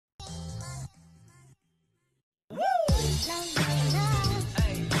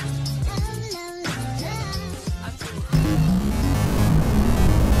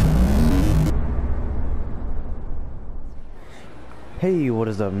Hey, what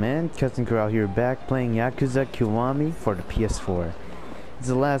is up, man? Kasin Koral here, back playing Yakuza Kiwami for the PS4. It's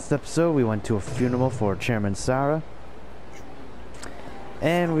the last episode. We went to a funeral for Chairman Sarah,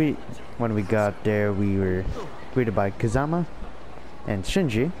 and when we got there, we were greeted by Kazama and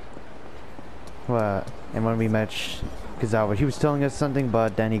Shinji. And when we met Kazawa, he was telling us something,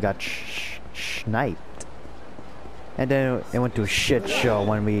 but then he got sniped, and then it went to a shit show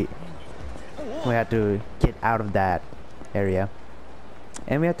when we had to get out of that area.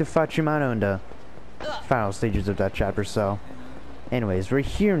 And we had to fight Shimano in the final stages of that chapter. So anyways, we're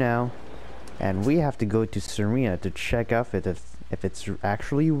here now, and we have to go to Serena to check out if it's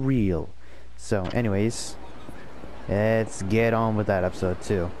actually real. So anyways, let's get on with that episode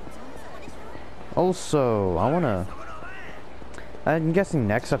 2. Also, I'm guessing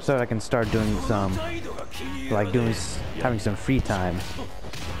next episode I can start doing some, having some free time,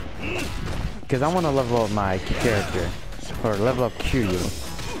 because I want to level up my character. Or level up Kiryu.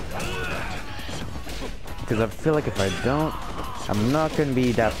 Because I feel like if I don't, I'm not going to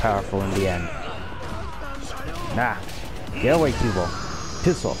be that powerful in the end. Nah. Get away, people.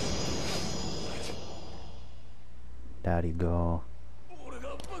 Piss off. There you go.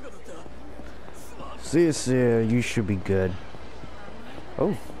 Sis, you should be good.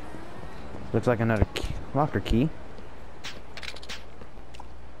 Oh. Looks like another locker key.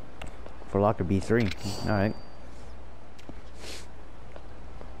 For locker B3. Alright.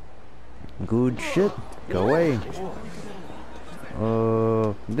 Good shit. Go away.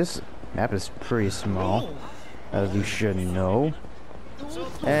 This map is pretty small, as you should know,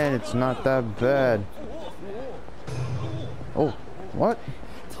 and it's not that bad. Oh, what?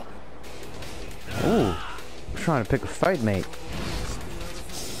 Oh, I'm trying to pick a fight, mate.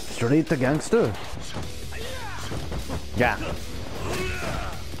 Straight the gangster. Yeah.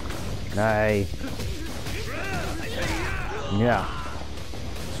 Aye. Yeah.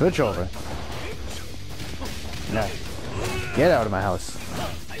 Switch over. No. Get out of my house.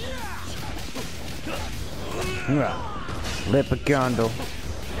 Lit a candle.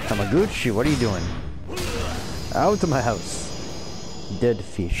 Tamaguchi, what are you doing? Out of my house. Dead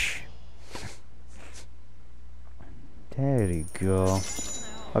fish. There you go.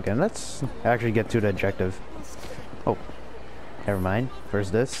 Okay, let's actually get to the objective. Oh. Never mind.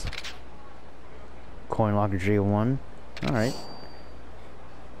 First this. Coin locker J1. Alright.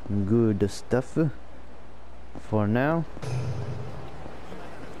 Good stuff. For now.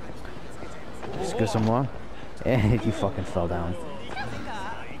 Let's go some more. And you fucking fell down.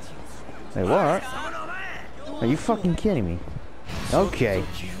 Wait, what? Are you fucking kidding me? Okay.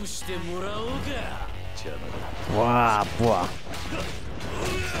 Wow, blah.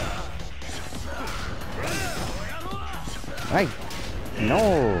 Hey!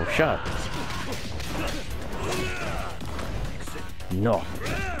 No, shut up. No.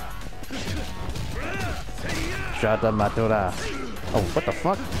 Shut up, Matura. Oh, what the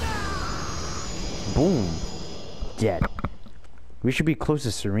fuck? Boom. Dead. We should be close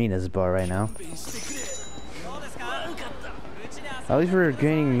to Serena's bar right now. At least we're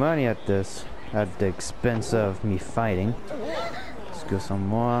gaining money at this, at the expense of me fighting. Let's go some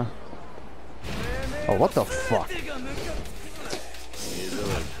more. Oh, what the fuck?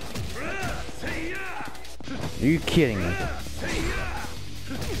 Are you kidding me?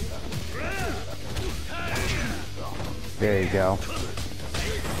 There you go.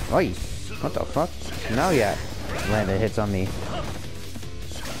 Oi! What the fuck? Now yeah, landed hits on me.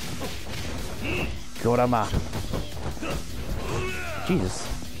 Gorama. Jesus.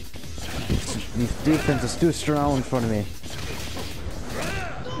 These defense is too strong in front of me.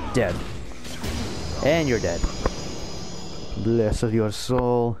 Dead. And you're dead. Bless of your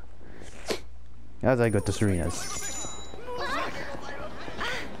soul. As I go to Serena's.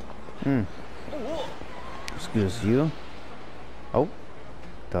 Excuse you. Oh.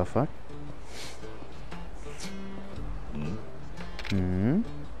 The fuck?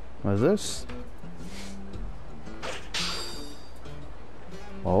 What's this?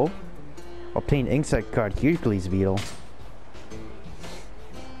 Oh. Obtain insect card Hercules beetle.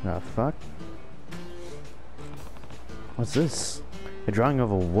 The fuck? What's this? A drawing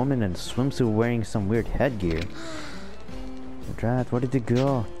of a woman in a swimsuit wearing some weird headgear. Drat, where did it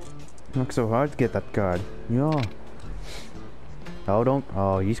go? It looks so hard to get that card. Yeah. Oh, don't.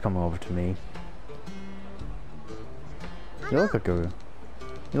 Oh, he's coming over to me. You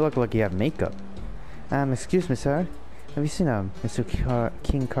look like you have makeup. Excuse me, sir. Have you seen a Mr.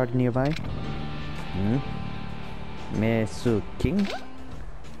 King card nearby? Mr. King?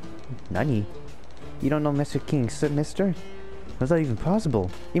 Nani? You don't know Mr. King, mister? How's that even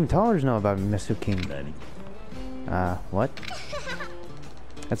possible? Even toddlers know about Mr. King. What?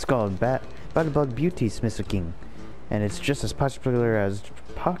 It's called Butterbug Beauty Smithing, and it's just as popular as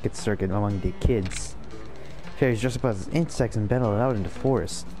Pocket Circuit among the kids. Fairies dress up as insects and battle out in the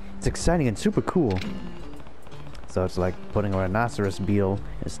forest. It's exciting and super cool. So it's like putting a rhinoceros beetle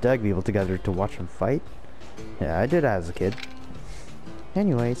and a stag beetle together to watch them fight. Yeah, I did that as a kid.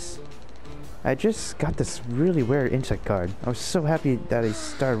 Anyways, I just got this really weird insect card. I was so happy that I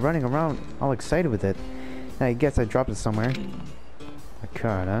started running around all excited with it. And I guess I dropped it somewhere. A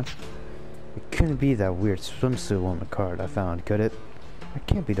card, huh? It couldn't be that weird swimsuit on the card I found, could it? It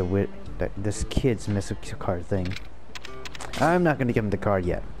can't be this kid's missing card thing. I'm not gonna give him the card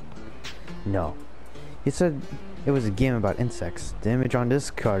yet. No. He said it was a game about insects. The image on this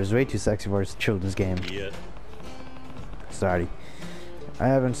card is way too sexy for a children's game. Yeah. Sorry. I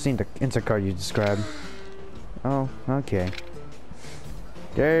haven't seen the insect card you described. Oh, okay.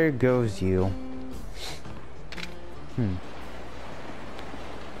 There goes you.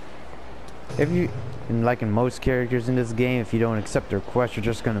 If you, like in most characters in this game, if you don't accept their request, they're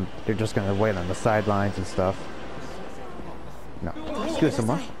just gonna wait on the sidelines and stuff. No, excuse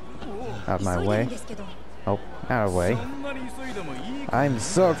someone. Out of my way. Oh, out of the way. I'm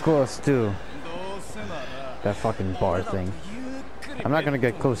so close to that fucking bar thing. I'm not gonna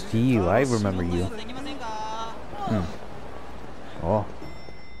get close to you. I remember you. Oh.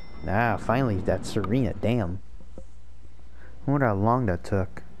 Nah, finally, that's Serena. Damn. I wonder how long that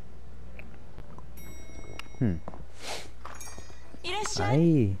took.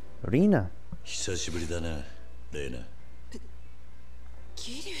 Hey, Rina.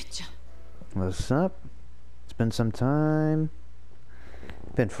 What's up? It's been some time.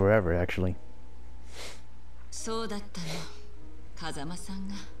 Been forever, actually.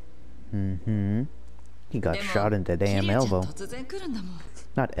 He got shot in the damn elbow.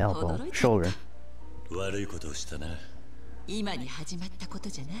 Not elbow, shoulder.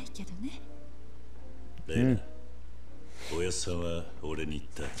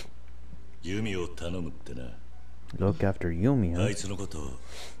 Look after Yumi, huh?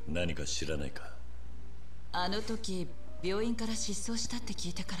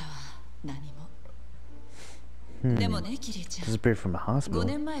 Disappeared from the hospital.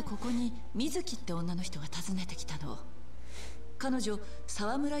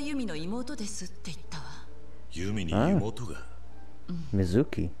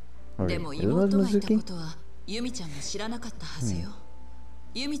 Mizuki. Or it was Mizuki? ユミちゃんも知らなかったはずよ。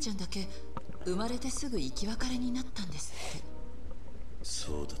ユミちゃんだけ生まれてすぐ生き別れになったんですって。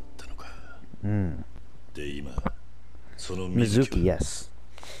そうだったのか。で今その Mizuki, yes.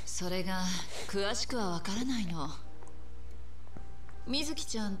 それが詳しくはわからないの。水木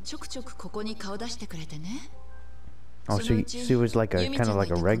ちゃんちょくちょくここに顔出してくれてね。Oh, so she was like a kind of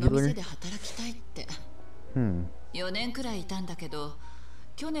like a regular. 4年くらいいたんだけど。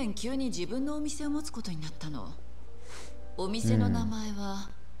去年急に自分のお店を持つことになったの。お店の名前は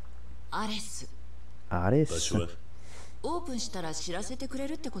アレス。アレス。オープンしたら知らせてくれ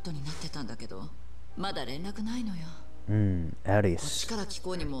るってことになってたんだけど、まだ連絡ないのよ。アレス。こっちから聞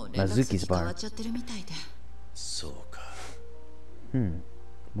こうにも連絡先変わっちゃってるみたいで。そうか。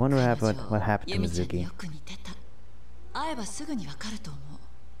Wonder what happened to Mizuki. よく似てた。会えばすぐにわかると思う。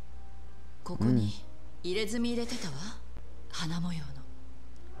ここに入れ墨入れてたわ。花模様の。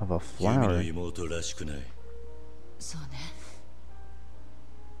Of a flower. そうね。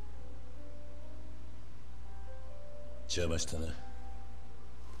邪魔したな。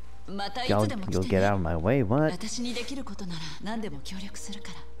またいつでも来てね。You'll get out of my way, what? 私にできることなら何でも協力するか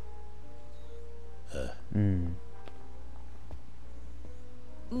ら。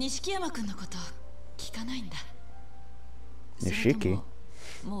錦山君のこと聞かないんだ。Nishiki?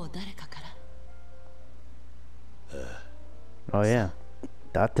 もう誰かから。Oh yeah.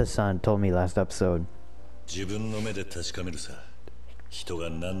 Data-san told me last episode. 自分の目で確かめるさ。人が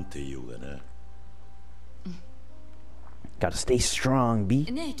なんて言おうがな。Gotta stay strong, B.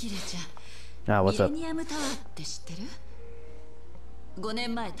 ねえ、キレちゃん。What's up? ミレニアムタワーって知ってる ?5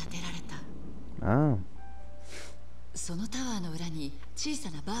 年前建てられた。Oh. そのタワーの裏に小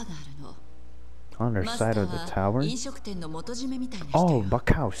さなバーがあるの。On the side of the tower? 飲食店の元締めみたいな人よ。Oh,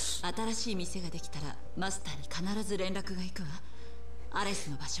 Backhouse. 新しい店ができたらマスターに必ず連絡が行くわ。アレス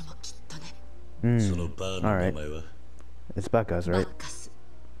の場所もきっとね。そのバーの名前は It's Backhouse, right? バッカス。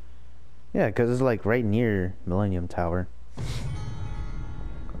Yeah, because it's like right near Millennium Tower.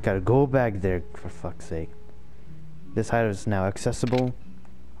 Gotta go back there, for fuck's sake. This hideout is now accessible.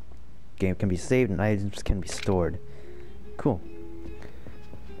 Game can be saved and items can be stored. Cool.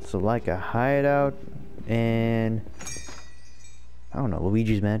 So like a hideout in, I don't know,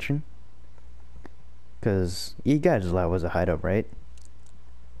 Luigi's Mansion? Because you guys was a hideout, right?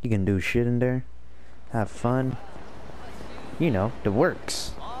 You can do shit in there. Have fun. You know, the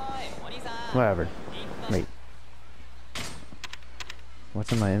works. Whatever. Wait.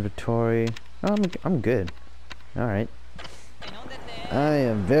 What's in my inventory? Oh, I'm good. Alright. I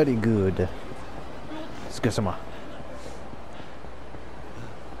am very good. Let's get some more.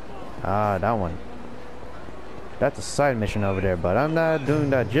 Ah, that one. That's a side mission over there, but I'm not doing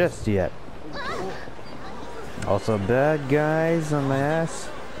that just yet. Also, bad guys on my ass.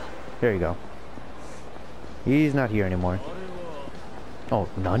 There you go. He's not here anymore. Oh,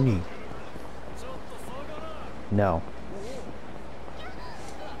 Nani? No.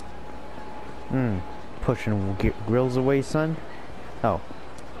 Pushing grills away, son. Oh.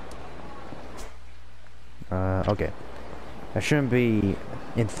 Okay. I shouldn't be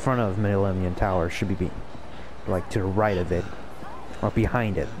in front of Millennium Tower. Should be like to the right of it, or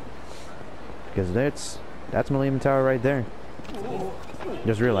behind it, because that's Millennium Tower right there.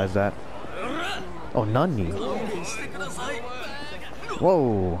 Just realized that. Oh, Nani.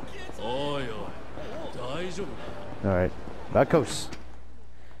 Whoa. Alright. Back coast.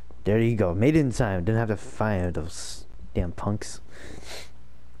 There you go. Made it in time. Didn't have to find those damn punks.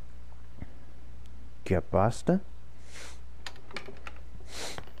 Get pasta.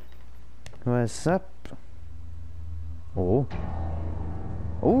 What's up? Oh.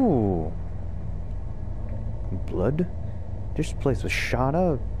 Oh. Blood? This place was shot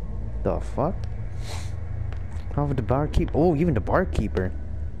up. The fuck? How about the barkeep? Oh, even the barkeeper.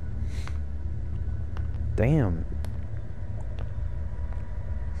 Damn.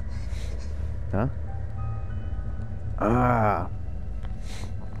 Huh? Ah.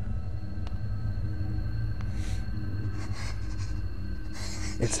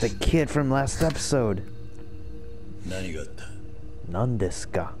 It's the kid from last episode. 何があった？何です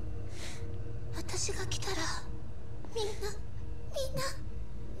か? 私が来たらみんな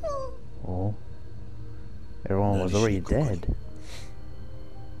Oh. Everyone was already dead.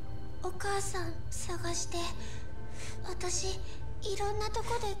 お母さん探して私いろんなと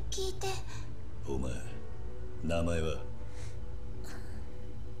こで聞いて。お前名前は？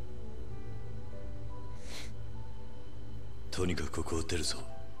とにかくここを出るぞ。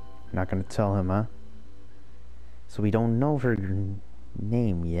 Not gonna tell him, huh? So we don't know her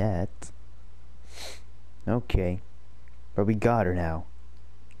name yet. Okay. But we got her now.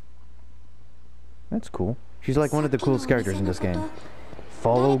 That's cool. She's like one of the coolest characters in this game.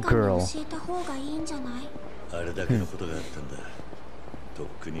 Follow girl. あれだけのことがあったんだ。とっ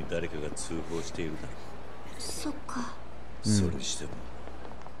くに誰かが通報しているだろう。そっか。それにしても。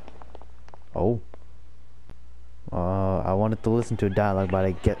Oh. I wanted to listen to a dialogue, but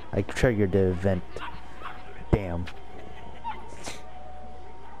I triggered the event. Damn.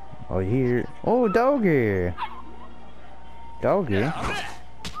 Oh, here. Oh, doggy. Doggy.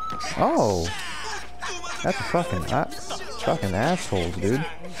 Oh. That's a fucking assholes, dude.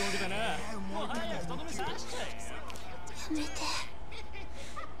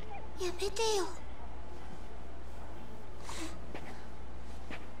 やめてよ。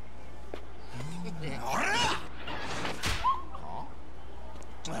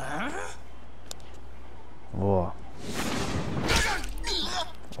 Whoa.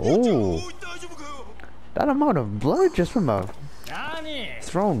 Oh. That amount of blood just from a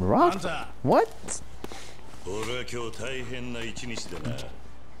thrown rock? What? 俺は今日大変な一日だな。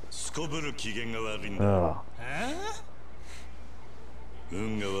すこぶる機嫌が悪いんだ。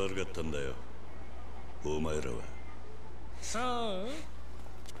運が悪かったんだよ。お前らは。そう。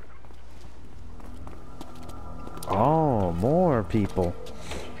 Oh, more people.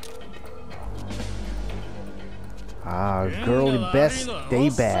 Ah, girly best day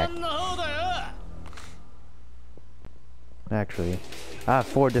back. Actually, I have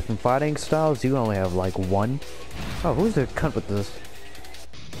 4 different fighting styles. You only have like 1. Oh, who's the cunt with this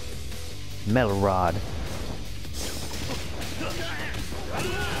metal rod?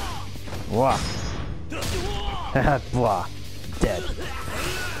 Wah. Wah. Dead.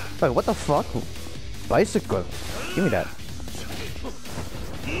 Wait, what the fuck? Bicycle. Give me that.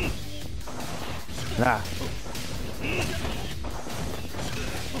 Ah.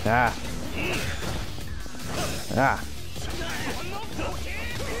 Ah. Ah.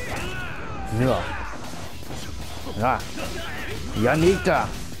 No. Ah. Yanita.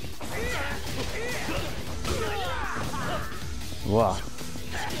 Wow.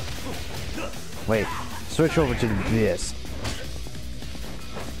 Wait. Switch over to this.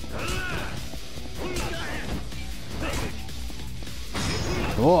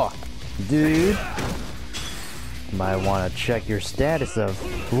 Whoa, dude. Might want to check your status of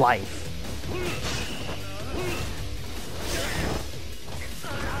life.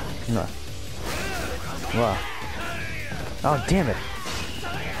 No. Wow. Oh, damn it.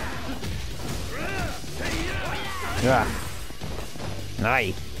 Ah.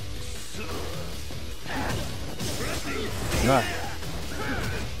 Aye. Ah.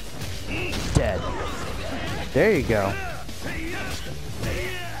 Dead. There you go.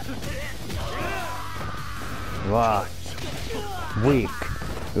 Wow. Weak.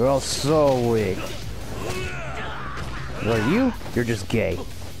 You're all so weak. Are you? You're just gay.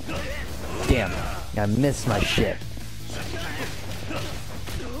 Damn. I missed my shit.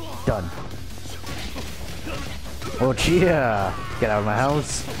 Done. Oh yeah. Get out of my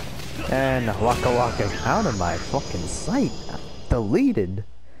house. And waka waka out of my fucking sight. Deleted.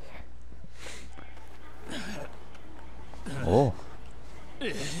 Oh.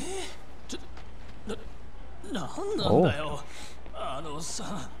 Oh.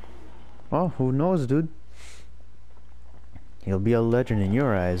 Well, who knows, dude? He'll be a legend in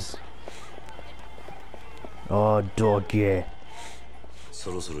your eyes. Oh, doggy.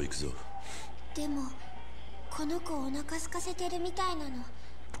 そろそろ行くぞ。でもこの子お腹空かせてるみたいなの。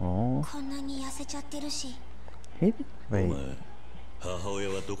 Oh. こんなに痩せちゃってるし。Hey, お前 wait. 母親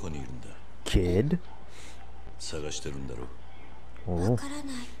はどこにいるんだ。 Kid? 探してるんだろ。わ Oh. からない。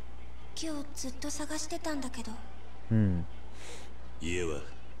今日ずっと探してたんだけど。家は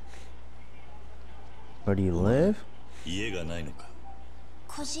Where do you live? 家がないのか。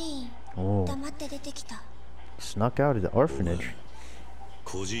孤児院。 Oh. 黙って出てきた。 Snuck out of the orphanage.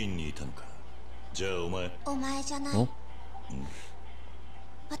 孤児院にいたのか。じゃあお前。お前じゃない。お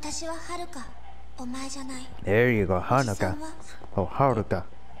私ははるか。お前じゃない。 There you go, おじさ Haruka. んは Oh, Haruka.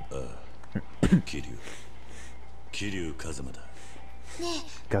 桐生一馬だ。ね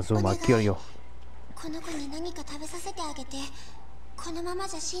え、 Kazuma お願い Kiryu. この子に何か食べさせてあげて。このまま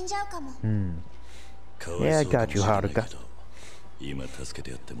じゃ死んじゃうかも。かわいそうかもしれないけ Yeah, I got you, ど、今助け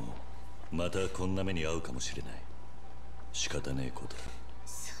てやってもまたこんな目に遭うかもしれない。仕方ねえことだ。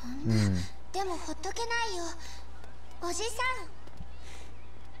そんな、でもほっとけないよ。おじ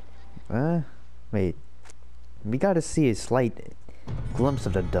さん。 Wait. We gotta see a slight glimpse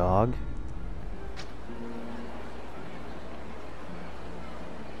of the dog.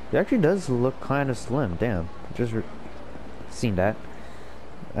 It actually does look kind of slim. Damn. Just seen that.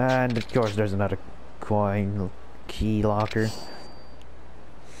 And of course, there's another coin key locker.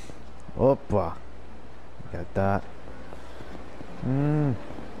 Opa. Got that.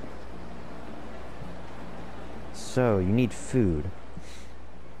 So, you need food.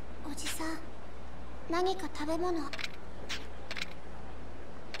 おじさん、何か食べ物。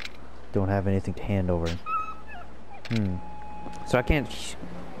 Don't have anything to hand over. So I can't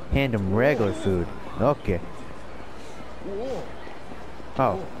hand him regular food. Okay.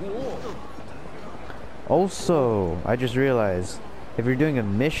 Oh. Also, I just realized if you're doing a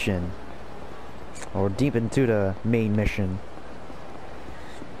mission or deep into the main mission,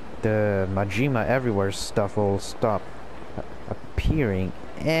 the Majima Everywhere stuff will stop appearing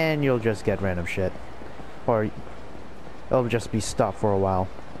and you'll just get random shit. Or it'll just be stopped for a while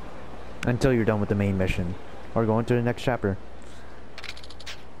until you're done with the main mission or go into the next chapter.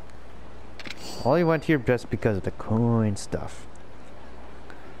 All you went here just because of the coin stuff.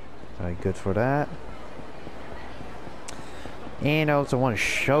 Alright, good for that. And I also want to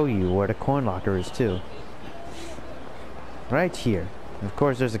show you where the coin locker is too. Right here. Of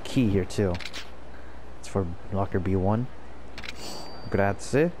course there's a key here too. It's for locker B1.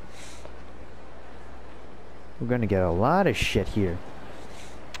 Grazie. We're gonna get a lot of shit here.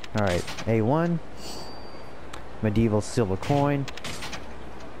 Alright, A1. Medieval silver coin.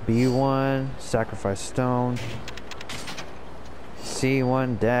 B1, sacrifice stone.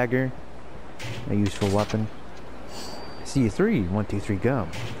 C1, dagger, a useful weapon. C3, 1, 2, 3, gum.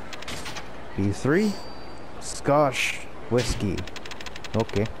 B3, Scotch whiskey.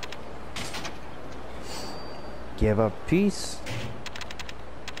 Okay. Give up peace.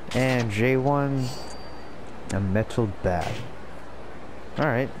 And J1, a metal bat.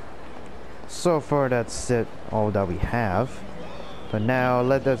 Alright. So far that's it, all that we have. But now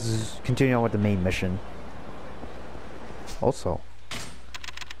let us continue on with the main mission. Also,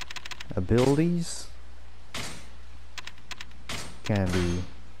 abilities can be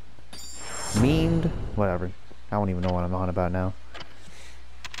memed, whatever. I don't even know what I'm on about now.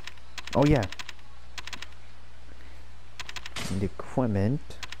 Oh yeah. And equipment.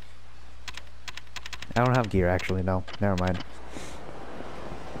 I don't have gear actually, no. Never mind.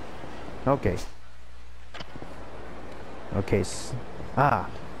 Okay. Okay,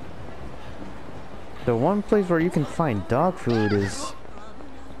 the one place where you can find dog food is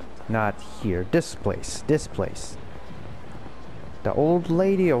not here. This place. The old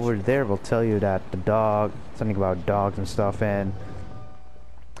lady over there will tell you that the dog, something about dogs and stuff, and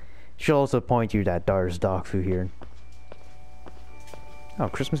she'll also point you that there's dog food here. Oh,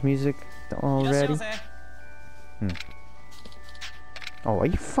 Christmas music already? Oh, are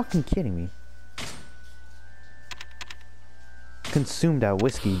you fucking kidding me? Consume that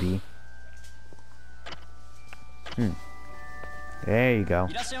whiskey, B. There you go.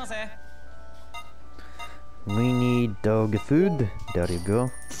 We need dog food. There you go.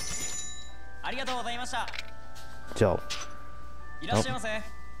 So.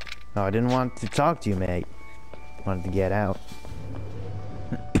 Oh, I didn't want to talk to you, mate. Wanted to get out.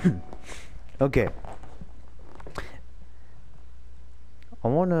 Okay. I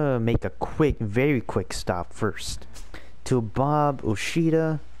want to make a quick, very quick stop first. To Bob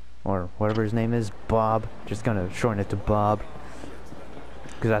Oshida, or whatever his name is, Bob. Just gonna shorten it to Bob,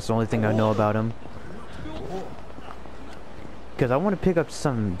 because that's the only thing I know about him. Because I want to pick up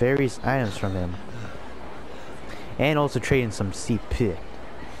some various items from him, and also trade in some CP.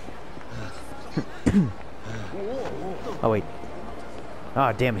 Oh wait.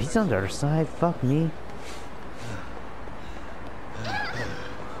 Oh damn it, he's on the other side. Fuck me.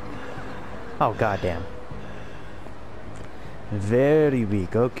 Oh goddamn. Very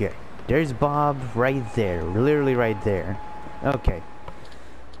weak. Okay. There's Bob right there. Literally right there. Okay.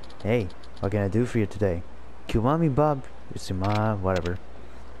 Hey, what can I do for you today? Kiwami Bob? Usuma, whatever.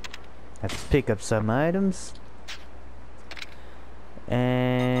 I have to pick up some items.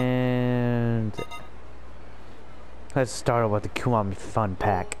 And let's start with the Kiwami Fun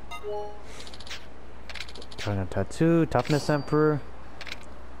Pack. Dragon Tattoo, Toughness Emperor.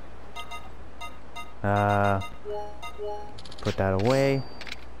 Put that away.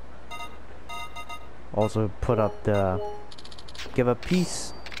 Also put up the give a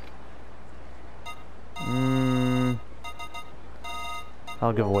piece.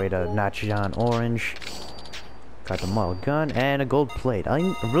 I'll give away the Nachijan Orange. Got the model gun and a gold plate. I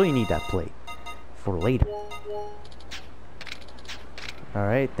really need that plate for later.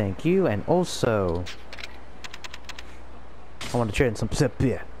 Alright, thank you. And also I want to trade in some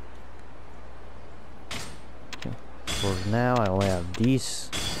beer. For now, I only have these.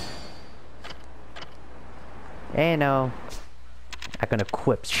 And now I can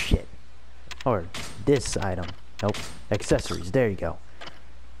equip shit. Or this item. Nope. Accessories. There you go.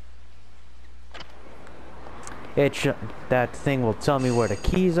 That thing will tell me where the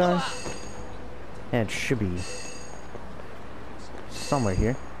keys are. And it should be somewhere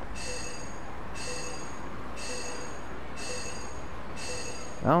here.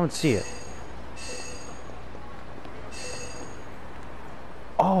 I don't see it.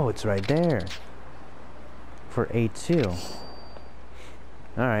 Oh, it's right there. For A2.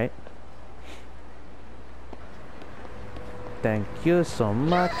 Alright. Thank you so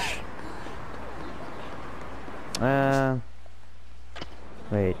much.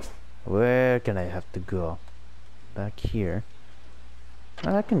 Wait. Where can I have to go? Back here.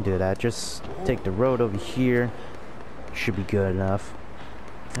 I can do that. Just take the road over here. Should be good enough.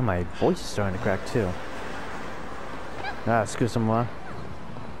 And my voice is starting to crack too. Ah, excuse-moi.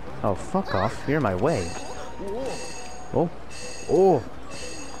 Oh, fuck off. You're in my way. Oh. Oh.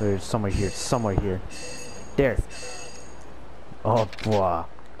 There's somewhere here. Somewhere here. There. Oh, boy.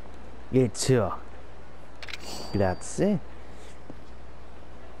 It's here. Grazie.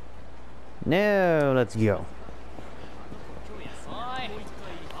 Now, let's go.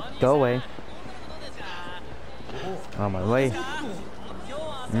 Go away. On my way.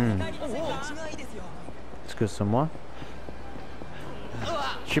 Excuse-moi.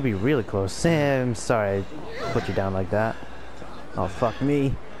 Should be really close. I'm sorry I put you down like that. Oh, fuck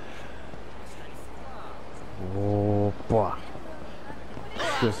me. Oh, boy.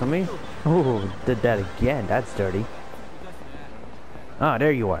 Excuse me. Oh, did that again. That's dirty. Ah,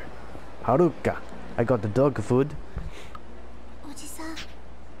 there you are. Haruka. I got the dog food.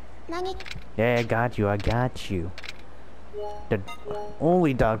 Yeah, I got you. I got you. The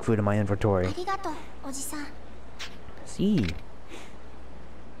only dog food in my inventory. See.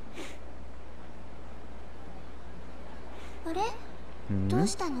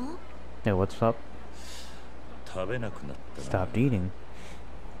 Hey, what's up? Stopped eating.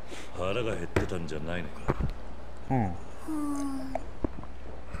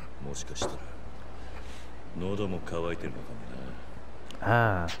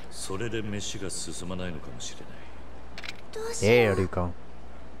 Ah. There you go.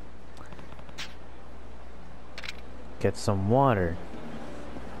 Get some water.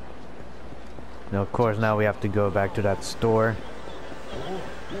 Now, of course, now we have to go back to that store.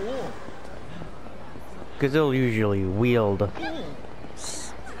 Because they'll usually wield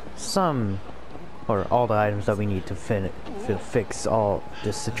some or all the items that we need to fix all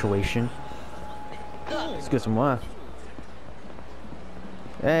this situation. Let's get some more.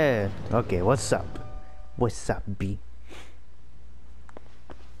 Eh, okay, what's up? What's up, B?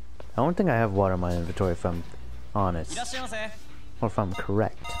 I don't think I have water in my inventory if I'm honest. Or if I'm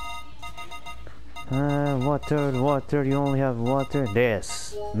correct. Water, you only have water?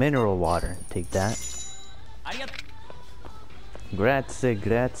 This. Mineral water. Take that.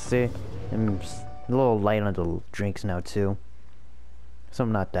 Grazie. I'm a little light on the drinks now too. So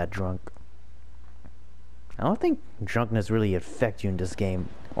I'm not that drunk. I don't think drunkenness really affects you in this game.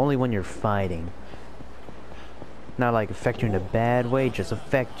 Only when you're fighting. Not like affect you in a bad way, just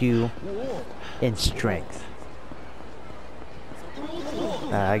affect you in strength.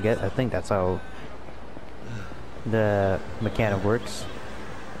 I think that's how the mechanic works.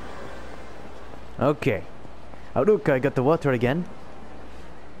 Okay. Haruka, I got the water again.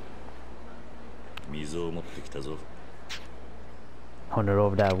 Hunter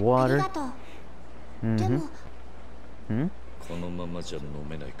over that water. Mm-hmm.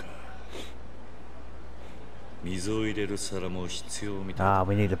 Ah,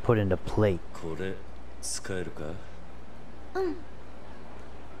 we need to put in the plate.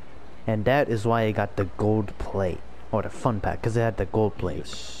 And that is why I got the gold plate. Or the fun pack, because it had the gold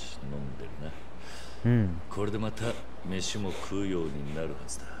plate. There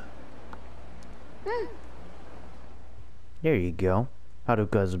you go.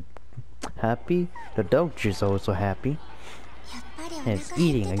 Haruka's happy. The dog is also happy. And it's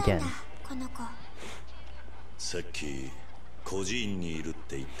eating again. She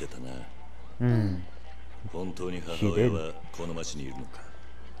did.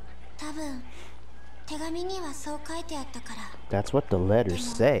 That's what the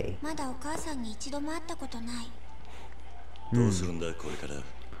letters say.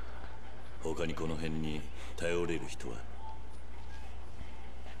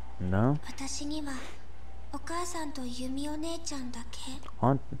 No?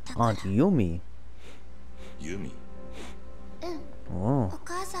 Aunt Yumi? Oh.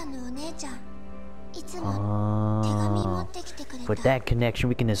 With that connection,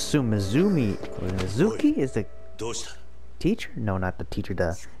 we can assume Mizuki is the teacher? No, not the teacher.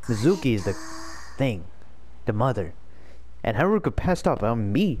 Mizuki is the thing. The mother. And Haruka passed out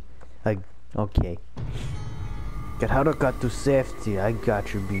on me. Okay. Get Haruka to safety. I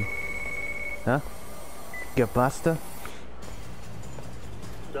got you, B. Huh? Get pasta?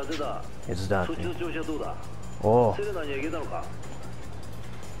 It's that thing. Oh.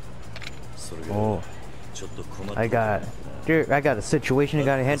 Oh. I got a situation I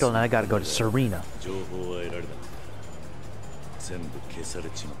gotta handle and I gotta go to Serena.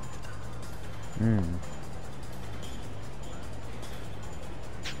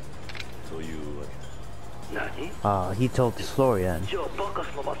 He told the story then.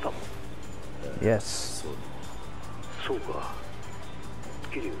 Yes.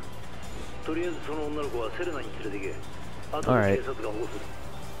 Alright.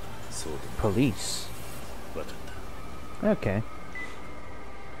 Police. Okay.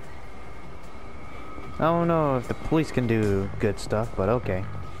 I don't know if the police can do good stuff, but okay.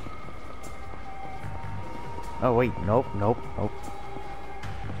 Oh wait, nope.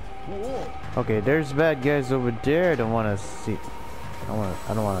 Okay, there's bad guys over there. I don't want to see. I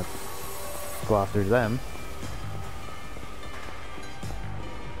don't want to go after them.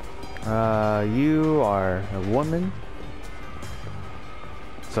 You are a woman.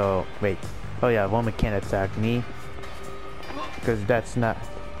 So wait. Oh yeah, a woman can't attack me because that's not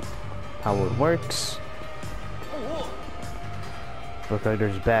how it works. Looks like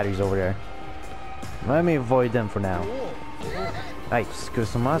there's baddies over there. Let me avoid them for now. Nice,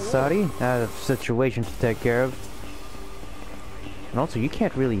 because I'm sorry. I have a situation to take care of. And also, you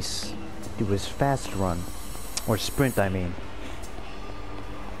can't really do his fast run. Or sprint, I mean.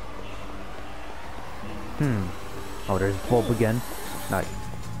 Oh, there's Bob again. Nice.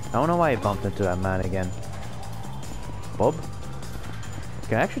 I don't know why I bumped into that man again. Bob?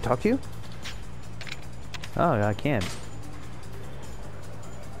 Can I actually talk to you? Oh, I can.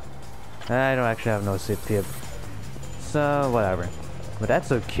 I don't actually have no CPU. So, whatever. But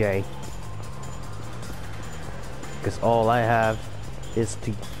that's okay. Because all I have is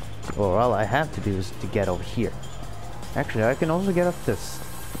to... Or all I have to do is to get over here. Actually, I can also get up this...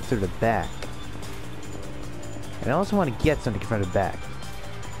 through the back. And I also want to get something from the back.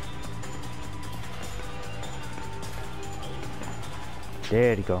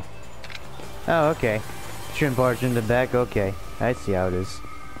 There you go. Oh, okay. Shrimp barge in the back, okay. I see how it is.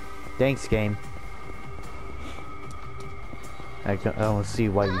 Thanks, game. I don't see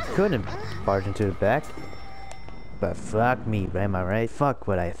why you couldn't barge into the back. But fuck me, am I right? Fuck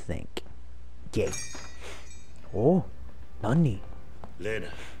what I think. Gay. Oh, Nani? Lena.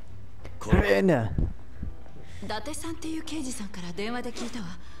 伊達さんっていう刑事さんから電話で聞いたわ。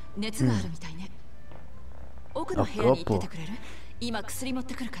熱があるみたいね。奥の部屋に行っててくれる？今薬持っ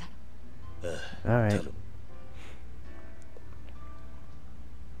てくるから。Alright.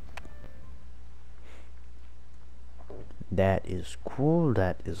 That is cool,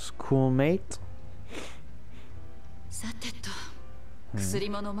 mate. さてと、薬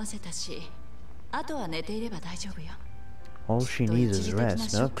も飲ませたし、あとは寝ていれば大丈夫よ。All she needs is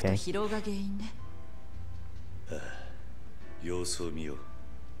rest, okay. 疲労が原因ね。様子を見よう。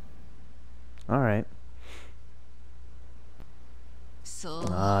Alright. そう。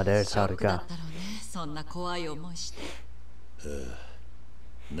there's ショックだ Haruka. ったろうね。そんな怖い思いして。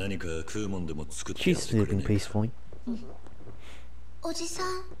何か食うもんでも作ってや She's ってくれ sleeping ねえか。 peacefully. おじさん、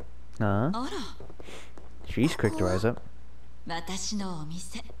 Huh? あら、 She's quick to rise up. 私のお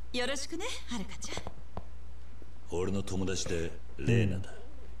店よろしくね、はるかちゃん。俺の友達でレーナだ。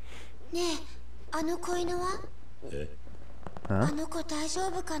ねえ、あの子犬は？え？あの子大丈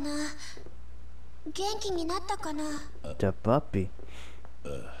夫かな？元気になったかな？ The puppy.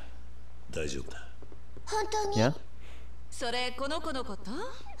 大丈夫だ。本当に？ Yeah? それこの子のこと？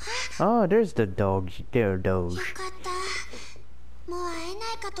 Oh, there's the dog. There, dog. よかった。もう会え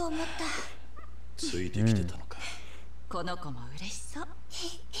ないかと思った。ついてきてたのか。この子も嬉しそう。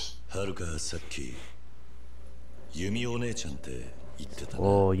はるかさっき弓お姉ちゃんって言ってたな。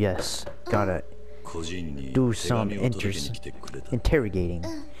 Oh, yes. Gotta 個人に do 手 some 紙を届けに来てくれた。 interrogating.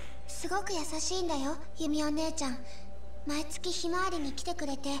 すごく優しいんだよ、弓お姉ちゃん。毎月ひまわりに来てく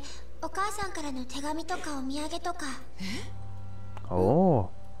れて、お母さんからの手紙とかお土産とか。Oh.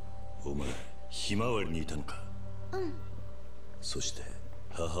 お前、ひまわりにいたのか。そして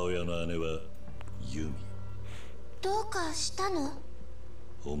母親の姉はユミ。どうかしたの？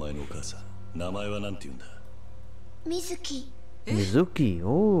お前のお母さん、名前はなんて言うんだ？水木。Mizuki.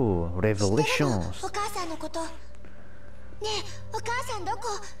 Oh, 知ってるの？ revelations. お母さんのこと。ねえ、お母さんどこ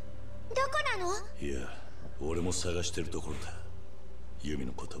なの？いや、俺も探してるところだ。ユミ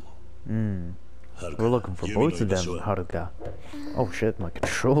のことも。はるか、 We're looking for ユミの both 居 of 場 them, 所は？ Haruka. Oh shit, my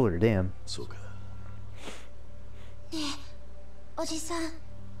controller, damn. そうか。ねえ、おじさん、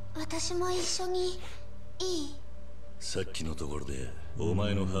私も一緒にいい？さっきのところでお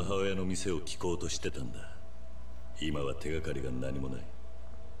前の母親の店を聞こうとしてたんだ。今は手がかりが何もない。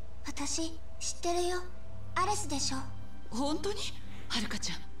私知ってるよ。アレスでしょ。本当に？はるか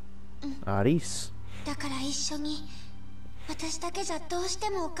ちゃん。Aris. だから一緒に。私だけじゃどうし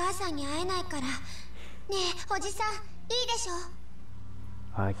てもお母さんに会えないから。ねえ、おじさん、いいでしょ。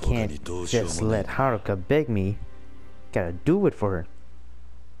 I can't just let Haruka beg me. Gotta do it for her.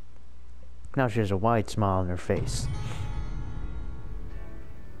 Now she has a wide smile on her face.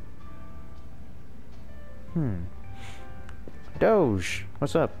 Doge,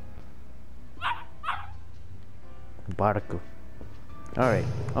 what's up? Baraku. Alright.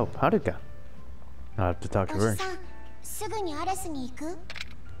 Oh, Haruka. I'll have to talk to お her. じさん、すぐにアレスに行く？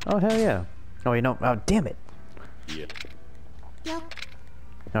 Oh, hell yeah. Oh, you know. Oh, damn it. いや、よ。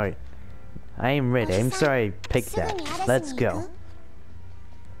 Alright. I am ready. I'm sorry I picked that. Let's go.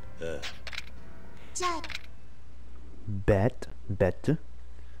 じゃあ、 Bet.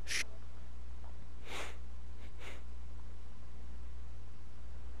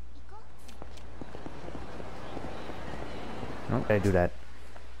 Okay, do that.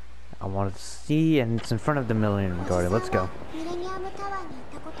 I want to see, and it's in front of the Millennium Garden. Let's go. ミレニアムタワーに行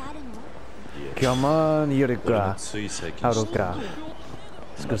ったことあるの？ Come on, 俺も Yurika. つい最近知った。 Haruka. ま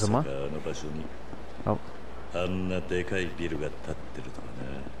さか Tsukuzuma. あの場所に Oh, あんなでかいビルが建ってるとは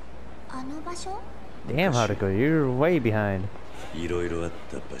あの場所？ damn, Haruka. You're way behind. な。いろいろあっ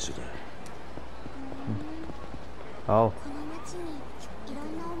た場所だ。 Oh, この街にいろ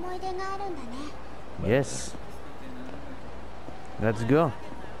んな思い出があるんだね。 yes. Let's go.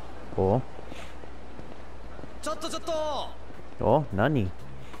 Oh, ちょっと oh, Nani?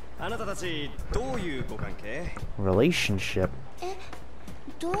 あなたたちどういうご関係 Relationship. え、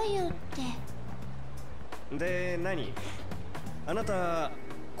どういうって？で何あなた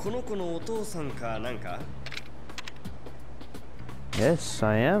この子のお父さんかなんか Yes,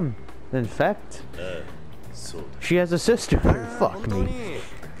 I am. In fact, そうだ。 she has a sister. 本 Fuck 当 me. に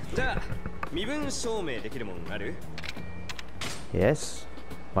じゃあ身分証明できるもんある Yes.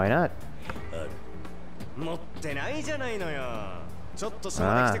 Why not? ある。持ってないじゃないのよちょっと署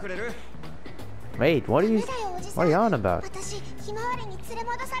まで来てくれる Wait, what are ダメ you? だよ、おじさ What ん。 are you on about? 私、ひまわりに連れ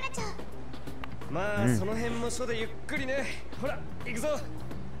戻されちゃう。まあ、その辺も署でゆっくりね。ほら、行くぞ。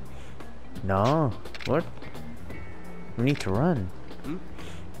No. What? We need to run.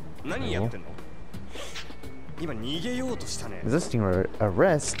 何やってんの？今逃げようとしたね。Resisting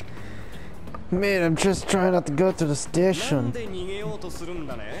arrest? Man, I'm just trying not to go to the なん station. で逃げようとするん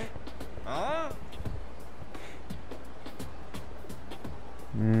だね。ああ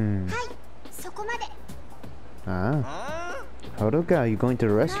？Hmm. はい、そこまで。 Ah. あ Haruka, are you going to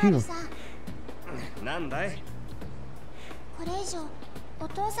カ rescue? ールさん、あ？なんだい？これ以上お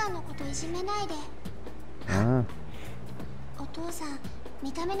父さんのこといじめないで。 Ah. お父さん、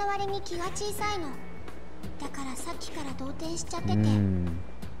見た目の割に気が小さいの。だからさっきから動転しちゃってて、 Hmm.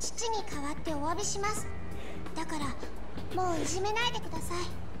 父に代わってお詫びします。だからもういじめないでください。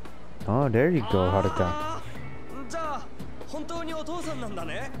 Oh, there you go, Haruka. あーじゃあ本当にお父さんなんだ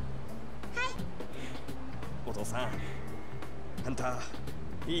ね。はい。お父さん、あんた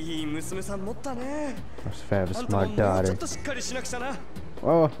いい娘さん持ったね。 Must have a あんたも smart もうちょ daughter. っとしっかりしなくちゃな。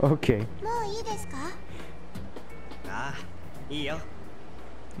 Oh, okay. もういいですか？ああ、いいよ。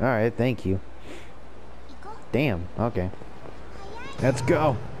 Alright, thank you. 行こう。 Damn, okay. Let's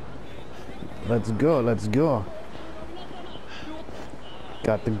go. Let's go, let's go.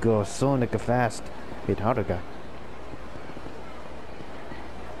 Got to go Sonic fast. Hit Haruka.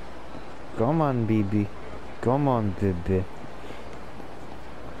 Come on, baby. Come on, baby.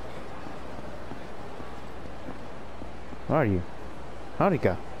 Where are you?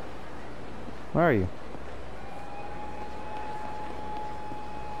 Haruka. Where are you?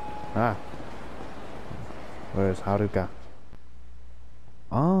 Ah. Where's Haruka?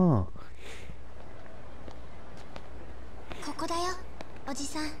 Oh. ここだよ、おじ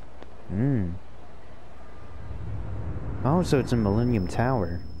さん。 Hmm. Oh, so it's in Millennium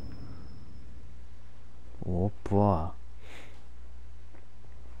Tower. Oh, boy.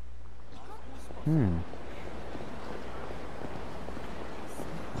 Hmm.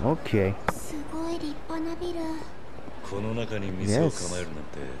 Okay. すごい立派なビル。この中に店を構えるなん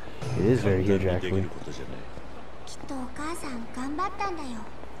て It is very 簡 huge, 単にでき actually. ることじゃない。きっとお母さん頑張ったんだよ。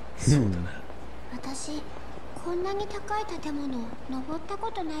そうだな。私、こんなに高い建物登った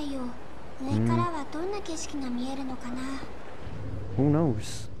ことないよ。上からはどんな景色が見えるのかな。 Who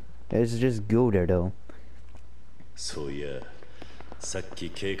knows? Let's just go there, though. そういや、さっき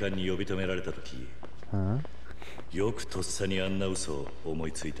警官に呼び止められた時、 Huh? よくとっさにあんな嘘を思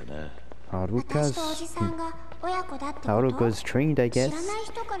いついたな。私とおじさんが親子だってこと？ Haruka's trained, I 知 guess. らない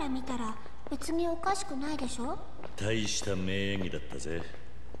人から見たら別におかしくないでしょ？大した名演技だったぜ。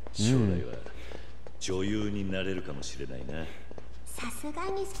将来は女優になれるかもしれないな。さすが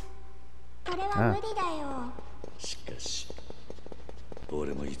にそれは無理だよ。しかし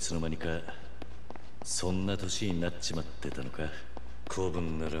俺もいつの間にかそんな年になっちまってたのか。子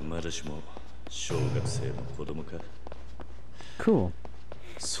分ならまだしも小学生の子供か。 Cool.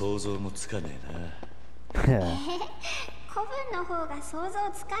 想像もつかねえな。古文の方が想像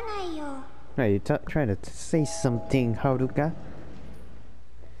つかないよ。 Are you trying to say something, Haruka?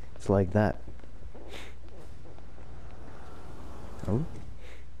 It's like that. Oh.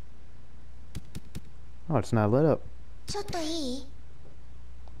 Oh, it's not lit up. ちょっといい？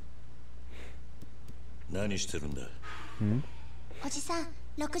何してるんだ。おじさん、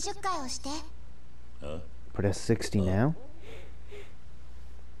60回押して。あ、 Press 60 now.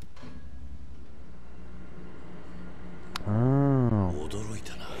 Oh. 驚い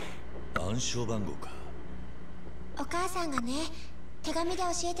たな。暗証番号か。お母さんがね、手紙で教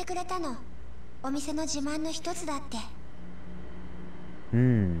えてくれたの。お店の自慢の一つだって。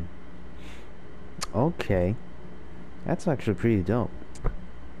 Hmm. Okay. That's actually pretty dope.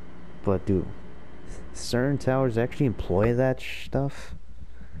 But do certain towers actually employ that stuff?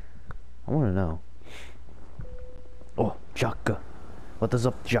 I want to know. Oh, Jaka. What is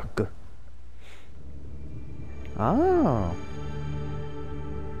up, Jaka? Oh.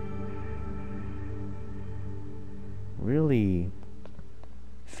 Really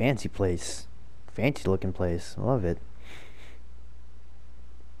fancy place. Fancy looking place. Love it.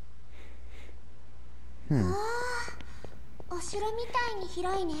 お城みたいに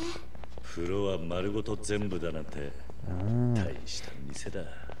広いね。フロア丸ごと全部だなんて大した店だ。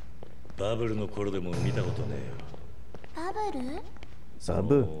バブルの頃でも見たことねえよ。バブル？バ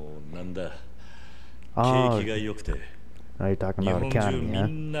ブル？なんだ。ああ。景気が良くて。Are you talking 日 about 本 economy, 中み huh?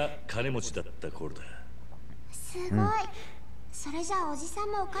 んな金持ちだった頃だ。すごい。それじゃあおじさん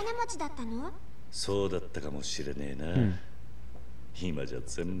もお金持ちだったの？そうだったかもしれねえな。今じゃ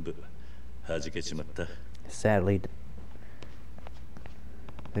全部弾けちまった。Sadly.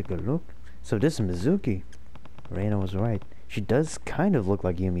 Take a look. So this is Mizuki. Reina was right. She does kind of look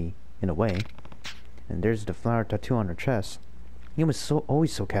like Yumi, in a way. And there's the flower tattoo on her chest. He was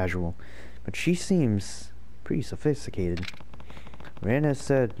always so casual, but she seems pretty sophisticated. Rena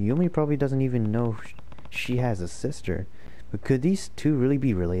said Yumi probably doesn't even know she has a sister, but could these two really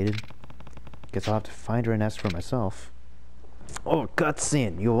be related? Guess I'll have to find her and ask for myself. Oh,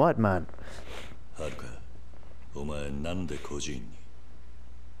 Kasin, you what, man? Haruka, お前なんで孤児院に？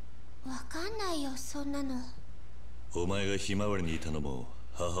わかんないよ、そんなの。お前がひまわりにいたのも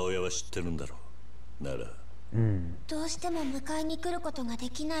母親は知ってるんだろう。なら、どうしても迎えに来ることがで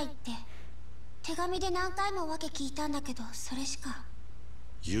きないって。手紙で何回も訳聞いたんだけど、それしか。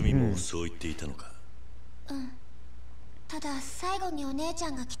ユミもそう言っていたのか？ただ最後にお姉ちゃ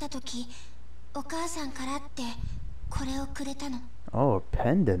んが来た時、お母さんからってこれをくれたの。Oh, a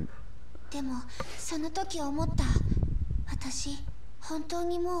pendant. でもその時思った。私本当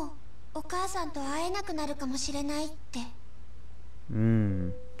にもうお母さんと会えなくなるかもしれないって。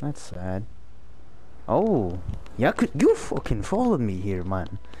That's sad. Oh, you fucking followed me here,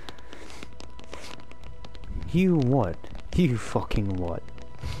 man. You what? You fucking what?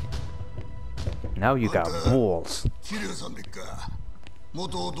 Now you got balls. 桐生さんでっか。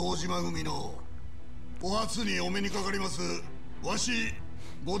元堂島組のお初にお目にかかります。わし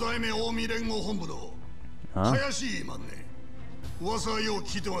五代目近江連合本部の林マンね。噂はよう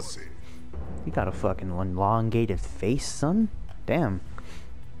聞いてますぜ。You got a fucking elongated face, son? Damn.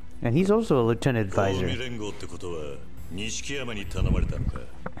 And he's also a lieutenant advisor. 近江連合ってことは錦山に頼まれたのか？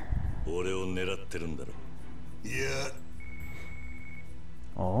俺を狙ってるんだろ。いや。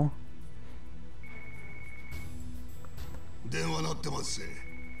Oh? 電話鳴ってますぜ。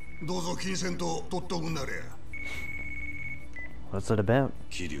どうぞ金銭と取っておくんなれや。What's it about?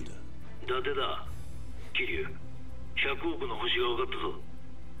 桐生だ。伊達だ。桐生、100億の星が分かったぞ。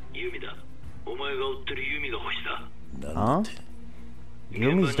ユミだ。お前が追ってるユミが星だ。なんだって。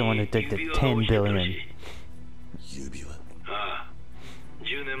Yumi's the one who took the 10 billion. 指輪。ああ。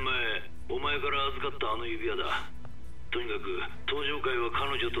10年前、お前から預かったあの指輪だ。とにかく、登場会は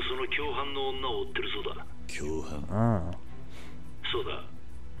彼女とその共犯の女を追ってるそうだ。共犯？そうだ。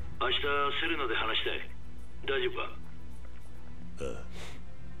明日セレナで話したい。大丈夫か？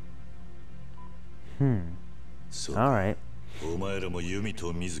そう。Alright. お前らもユミ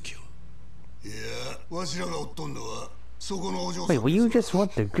と水木を。いや、わしらが追っとんのはそこのお嬢さん。Wait, well, you just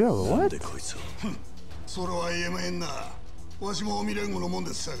want the girl, なん what? でこいつを。それは言えまへんな。わしも近江連合のもん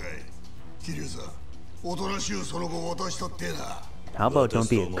ですさかい。桐生さん、おとなしゅうその子を渡したってな。How about don't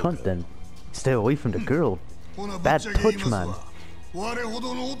be a cunt then? Stay away from the girl. ほなぶっ Bad ちゃけ言い touch, ます man. わ。我ほ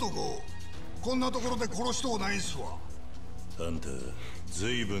どの男、こんなところで殺しとうないんすわ。あんた、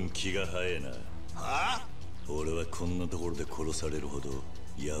ずいぶん気が早いな。はあ？俺はこんなところで殺されるほど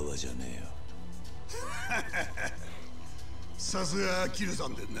やわじゃねえよ。さすがキルさ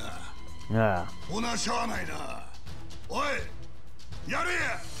んでんな。Yeah. ほなしゃあないな。おい、やれ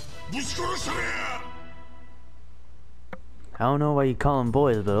や、ぶち殺したれや。I don't know why you call them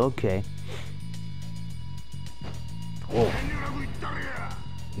boys, but okay. Oh.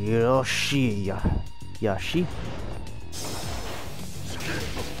 Yoshi. Yoshi?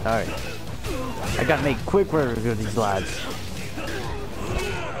 Alright. I gotta make quick work of these lads.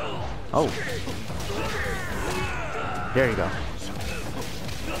 Oh. There you go.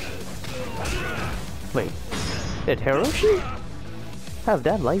 Wait. Did Hiroshi have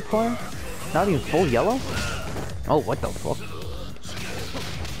that life bar? Not even full yellow? Oh, what the fuck?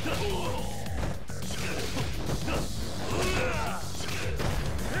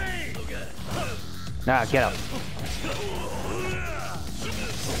 Nah, get up.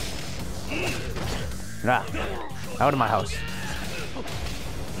 Nah, out of my house.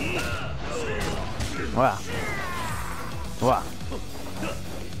 Wow. Wow.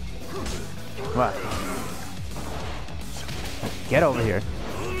 Wow. Get over here.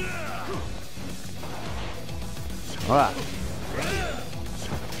 Wow.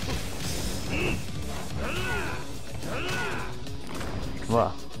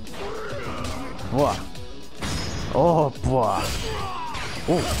 Wow. Wow. Oh, boy.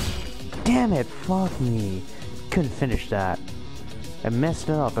 Oh. Damn it, fuck me. Couldn't finish that. I messed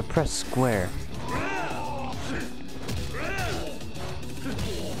it up. I pressed square.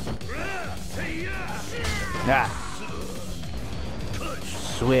 Ah.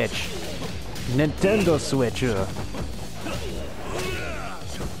 Switch. Nintendo Switch.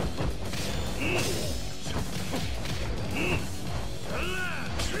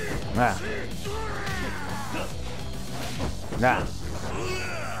 Ah. Nah.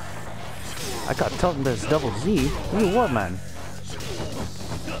 I got told this double Z. You what, man?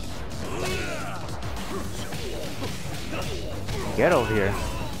 Get over here.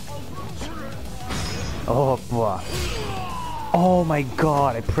 Oh, boy. Oh my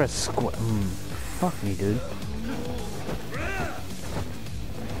god, I pressed square. Fuck me, dude.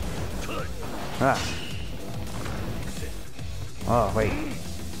 Ah. Oh, wait.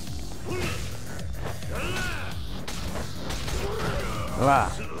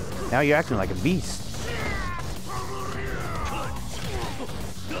 Ah. Now you're acting like a beast.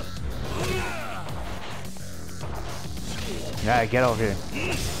 Alright, get over here.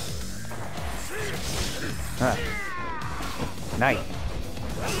 Ah. Night.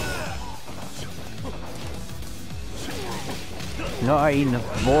 Nine,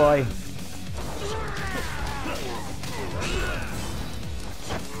 boy.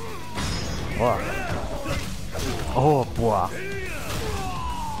 Whoa. Oh boy.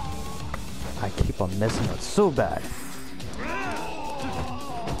 I keep on messing up so bad.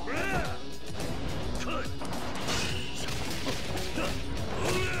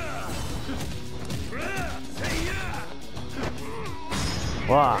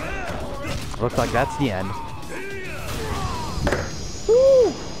 Wow. Looks like that's the end.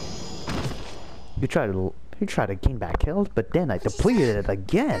 Woo! You try to gain back kills, but then I depleted it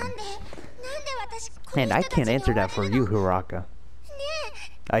again. And I can't answer that for you, Haruka.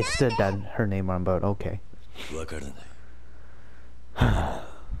 I said that her name wrong, but okay.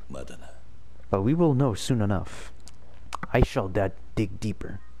 But we will know soon enough. I shall dig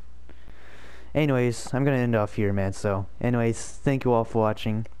deeper. Anyways, I'm gonna end off here, man. So, anyways, thank you all for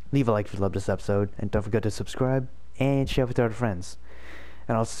watching. Leave a like if you loved this episode, and don't forget to subscribe and share with your other friends.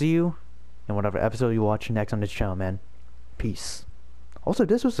 And I'll see you in whatever episode you watch next on this channel, man. Peace. Also,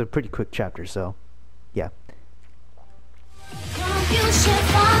 this was a pretty quick chapter, so yeah.